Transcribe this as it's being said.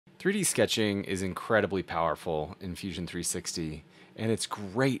3D sketching is incredibly powerful in Fusion 360, and it's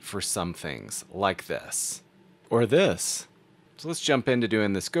great for some things, like this, or this. So let's jump into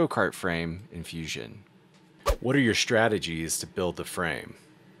doing this go-kart frame in Fusion. What are your strategies to build the frame?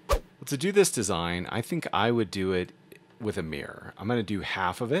 Well, to do this design, I think I would do it with a mirror. I'm going to do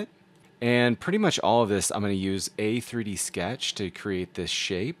half of it, and pretty much all of this I'm going to use a 3D sketch to create this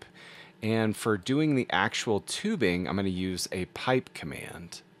shape, and for doing the actual tubing, I'm going to use a pipe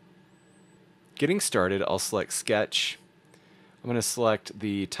command. Getting started, I'll select Sketch. I'm going to select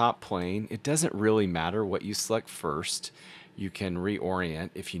the top plane. It doesn't really matter what you select first. You can reorient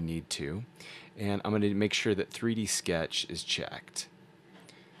if you need to. And I'm going to make sure that 3D Sketch is checked.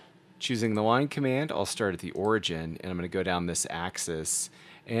 Choosing the line command, I'll start at the origin, and I'm going to go down this axis.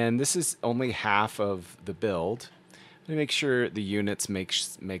 And this is only half of the build. I'm going to make sure the units make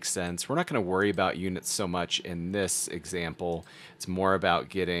sense. We're not going to worry about units so much in this example. It's more about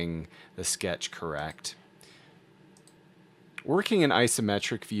getting the sketch correct. Working in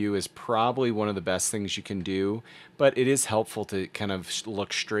isometric view is probably one of the best things you can do, but it is helpful to kind of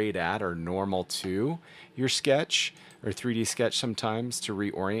look straight at or normal to your sketch or 3D sketch sometimes to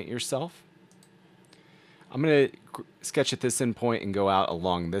reorient yourself. I'm going to sketch at this endpoint and go out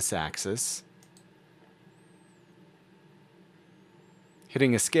along this axis.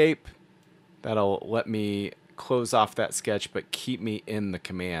 Hitting escape, that'll let me close off that sketch but keep me in the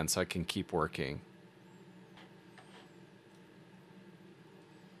command so I can keep working.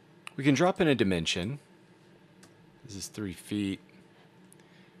 We can drop in a dimension. This is 3 feet.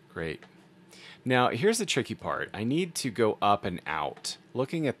 Great. Now here's the tricky part. I need to go up and out.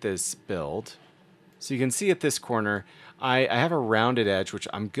 Looking at this build, so you can see at this corner, I have a rounded edge, which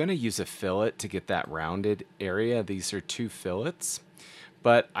I'm going to use a fillet to get that rounded area. These are 2 fillets.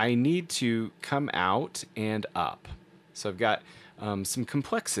 But I need to come out and up. So I've got some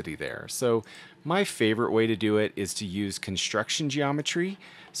complexity there. So my favorite way to do it is to use construction geometry.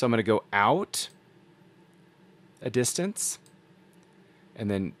 So I'm going to go out a distance,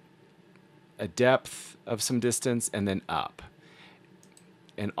 and then a depth of some distance, and then up.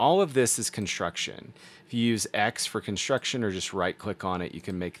 And all of this is construction. If you use X for construction or just right click on it, you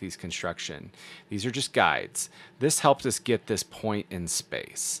can make these construction. These are just guides. This helped us get this point in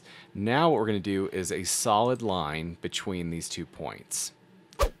space. Now what we're going to do is a solid line between these 2 points.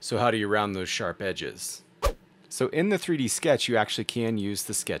 So how do you round those sharp edges? So in the 3D sketch, you actually can use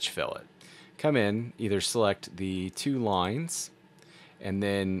the sketch fillet. Come in, either select the 2 lines, and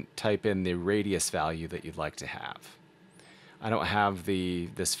then type in the radius value that you'd like to have. I don't have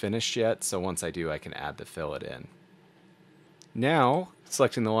this finished yet, so once I do, I can add the fillet in. Now,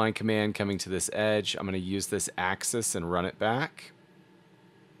 selecting the line command, coming to this edge, I'm going to use this axis and run it back.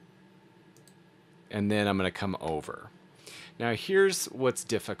 And then I'm going to come over. Now here's what's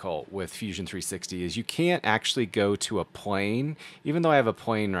difficult with Fusion 360 is you can't actually go to a plane. Even though I have a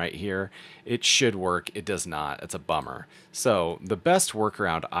plane right here, it should work. It does not. It's a bummer. So the best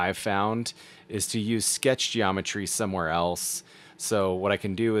workaround I've found is to use sketch geometry somewhere else. So what I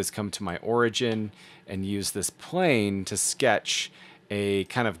can do is come to my origin and use this plane to sketch a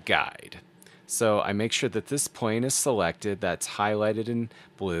kind of guide. So I make sure that this plane is selected, that's highlighted in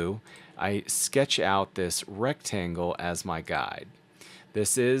blue. I sketch out this rectangle as my guide.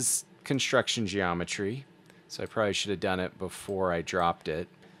 This is construction geometry, so I probably should have done it before I dropped it,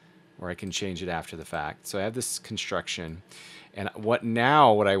 or I can change it after the fact. So I have this construction, and what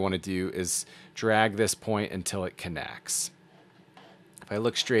I want to do is drag this point until it connects. If I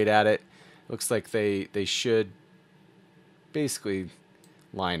look straight at it, it looks like they should basically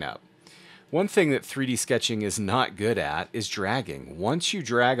line up. One thing that 3D sketching is not good at is dragging. Once you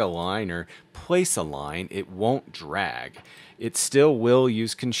drag a line or place a line, it won't drag. It still will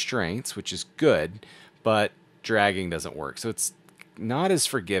use constraints, which is good, but dragging doesn't work. So it's not as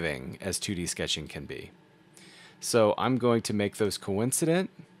forgiving as 2D sketching can be. So I'm going to make those coincident.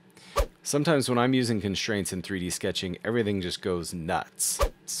 Sometimes when I'm using constraints in 3D sketching, everything just goes nuts.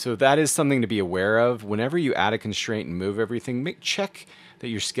 So that is something to be aware of. Whenever you add a constraint and move everything, check that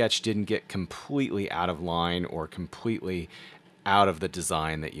your sketch didn't get completely out of line or completely out of the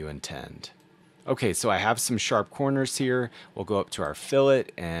design that you intend. Okay, so I have some sharp corners here. We'll go up to our fillet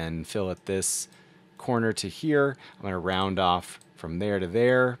and fillet this corner to here. I'm going to round off from there to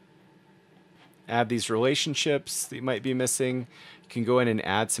there. Add these relationships that you might be missing. You can go in and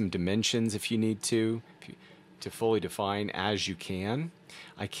add some dimensions if you need to fully define as you can.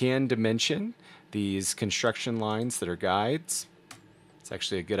 I can dimension these construction lines that are guides. It's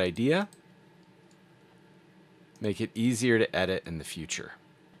actually a good idea. Make it easier to edit in the future.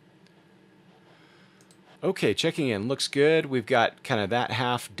 Okay, checking in, looks good. We've got kind of that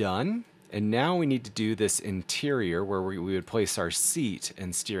half done. And now we need to do this interior where we would place our seat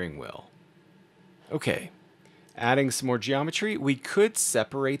and steering wheel. Okay, adding some more geometry. We could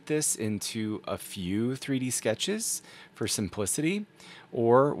separate this into a few 3D sketches for simplicity,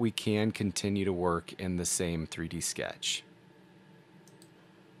 or we can continue to work in the same 3D sketch.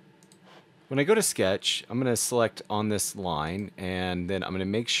 When I go to sketch, I'm going to select on this line, and then I'm going to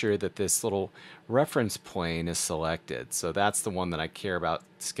make sure that this little reference plane is selected. So that's the one that I care about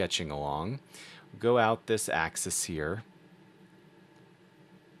sketching along. Go out this axis here.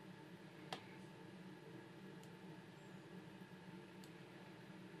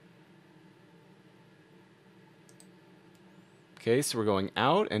 Okay, so we're going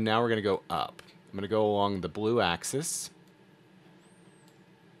out, and now we're going to go up. I'm going to go along the blue axis.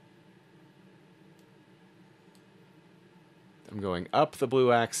 I'm going up the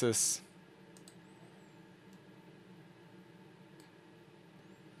blue axis.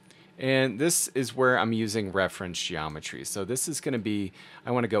 And this is where I'm using reference geometry. So this is going to be,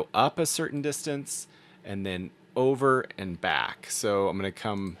 I want to go up a certain distance and then over and back. So I'm going to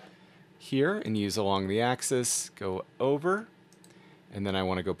come here and use along the axis, go over, and then I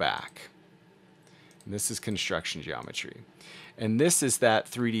want to go back. And this is construction geometry. And this is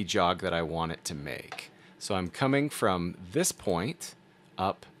that 3D jog that I want it to make. So I'm coming from this point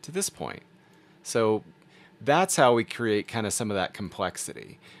up to this point. So that's how we create kind of some of that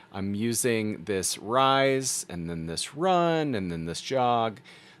complexity. I'm using this rise and then this run and then this jog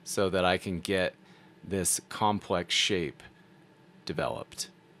so that I can get this complex shape developed.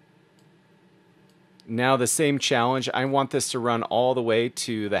 Now the same challenge, I want this to run all the way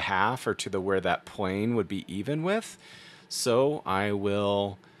to the half or to the where that plane would be even with. So I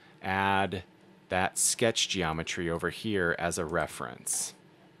will add that sketch geometry over here as a reference.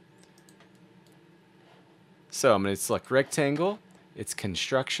 So I'm going to select rectangle, it's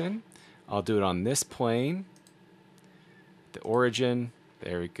construction. I'll do it on this plane, the origin,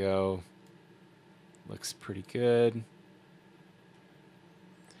 there we go. Looks pretty good.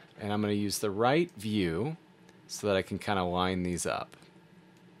 And I'm going to use the right view so that I can kind of line these up.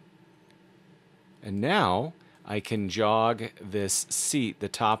 And now I can jog this seat, the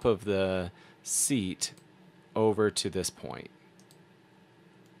top of the seat, over to this point.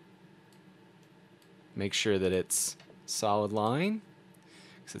 Make sure that it's solid line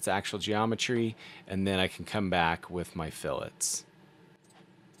because it's actual geometry, and then I can come back with my fillets.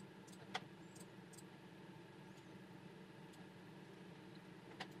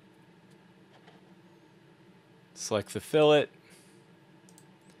 Select the fillet,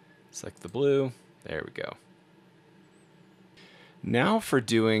 select the blue, there we go. Now for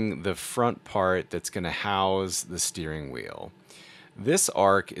doing the front part that's going to house the steering wheel. This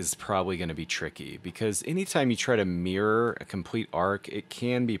arc is probably going to be tricky because anytime you try to mirror a complete arc, it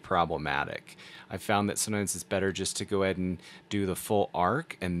can be problematic. I found that sometimes it's better just to go ahead and do the full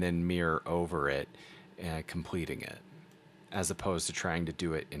arc and then mirror over it, completing it, as opposed to trying to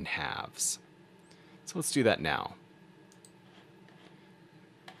do it in halves. So let's do that now.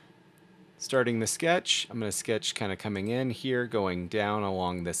 Starting the sketch, I'm going to sketch kind of coming in here, going down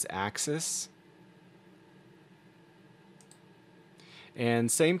along this axis.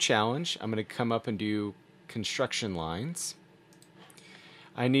 And same challenge, I'm going to come up and do construction lines.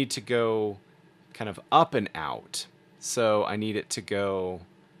 I need to go kind of up and out. So I need it to go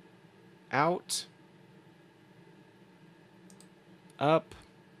out, up,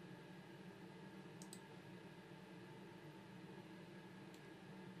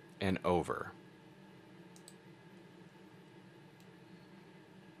 and over.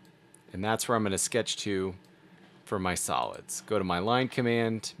 And that's where I'm going to sketch to for my solids. Go to my line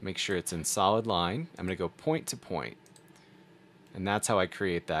command, make sure it's in solid line. I'm going to go point to point. And that's how I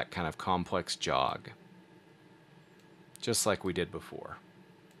create that kind of complex jog, just like we did before.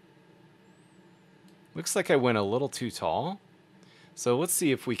 Looks like I went a little too tall. So let's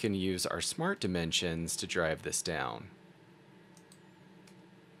see if we can use our smart dimensions to drive this down.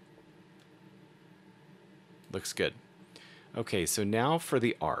 Looks good. Okay, so now for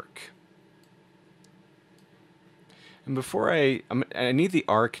the arc. And before I need the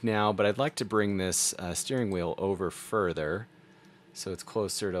arc now, but I'd like to bring this steering wheel over further so it's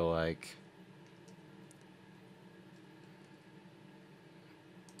closer to like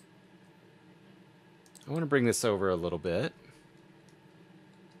I want to bring this over a little bit.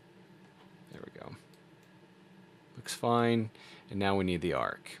 There we go. Looks fine. And now we need the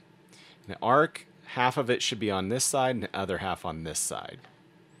arc. And the arc, half of it should be on this side and the other half on this side.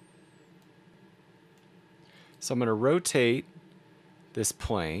 So I'm going to rotate this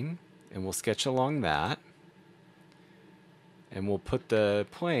plane and we'll sketch along that. And we'll put the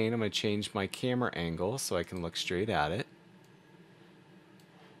plane, I'm going to change my camera angle so I can look straight at it.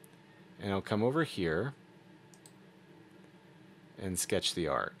 And I'll come over here and sketch the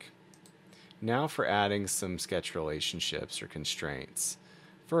arc. Now for adding some sketch relationships or constraints.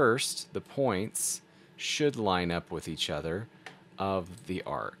 First, the points should line up with each other of the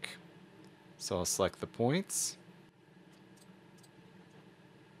arc. So I'll select the points.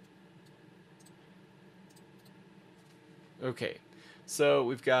 Okay, so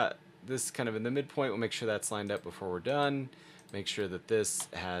we've got this kind of in the midpoint. We'll make sure that's lined up before we're done. Make sure that this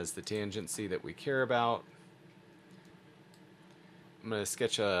has the tangency that we care about. I'm going to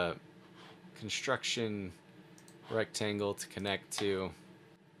sketch a construction rectangle to connect to.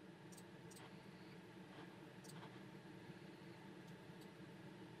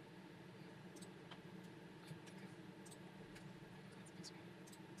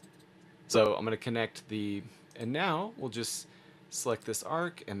 So I'm going to connect the, and now we'll just select this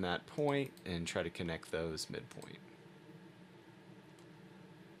arc and that point and try to connect those midpoint.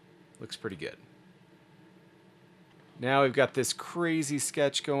 Looks pretty good. Now we've got this crazy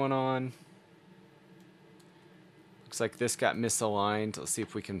sketch going on. Looks like this got misaligned. Let's see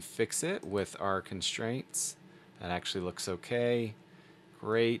if we can fix it with our constraints. That actually looks okay.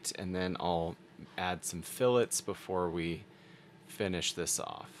 Great. And then I'll add some fillets before we finish this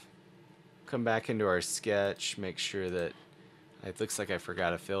off. Come back into our sketch, make sure that it looks like I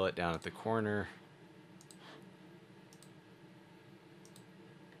forgot a fillet down at the corner.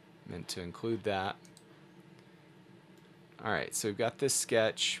 Meant to include that. All right, so we've got this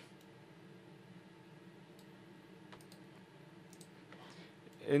sketch.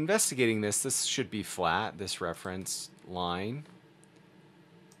 Investigating this should be flat, this reference line.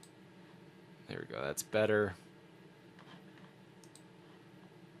 There we go, that's better.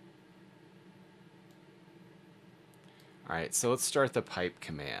 All right, so let's start the pipe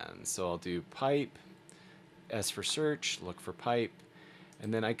command. So I'll do pipe, S for search, look for pipe,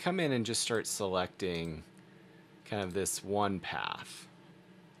 and then I come in and just start selecting kind of this one path.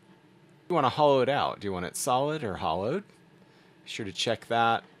 You want to hollow it out. Do you want it solid or hollowed? Be sure to check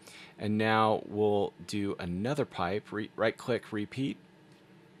that. And now we'll do another pipe, right-click, repeat.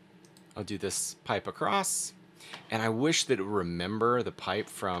 I'll do this pipe across. And I wish that it would remember the pipe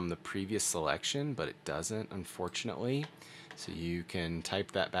from the previous selection, but it doesn't, unfortunately. So you can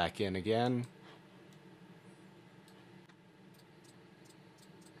type that back in again.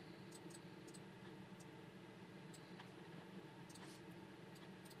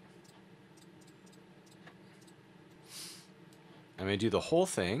 I'm going to do the whole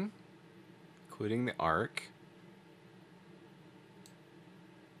thing, including the arc.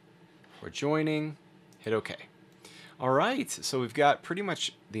 We're joining, hit OK. All right, so we've got pretty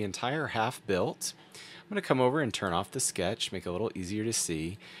much the entire half built. I'm going to come over and turn off the sketch, make it a little easier to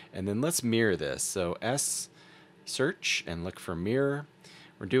see, and then let's mirror this. So S, search, and look for mirror.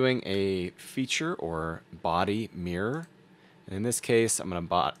 We're doing a feature or body mirror. And in this case, I'm going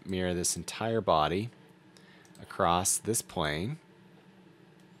to mirror this entire body across this plane.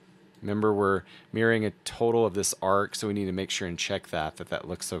 Remember, we're mirroring a total of this arc, so we need to make sure and check that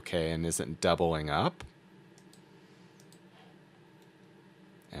looks okay and isn't doubling up.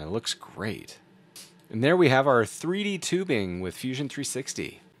 And it looks great. And there we have our 3D tubing with Fusion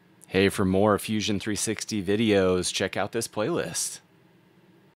 360. Hey, for more Fusion 360 videos, check out this playlist.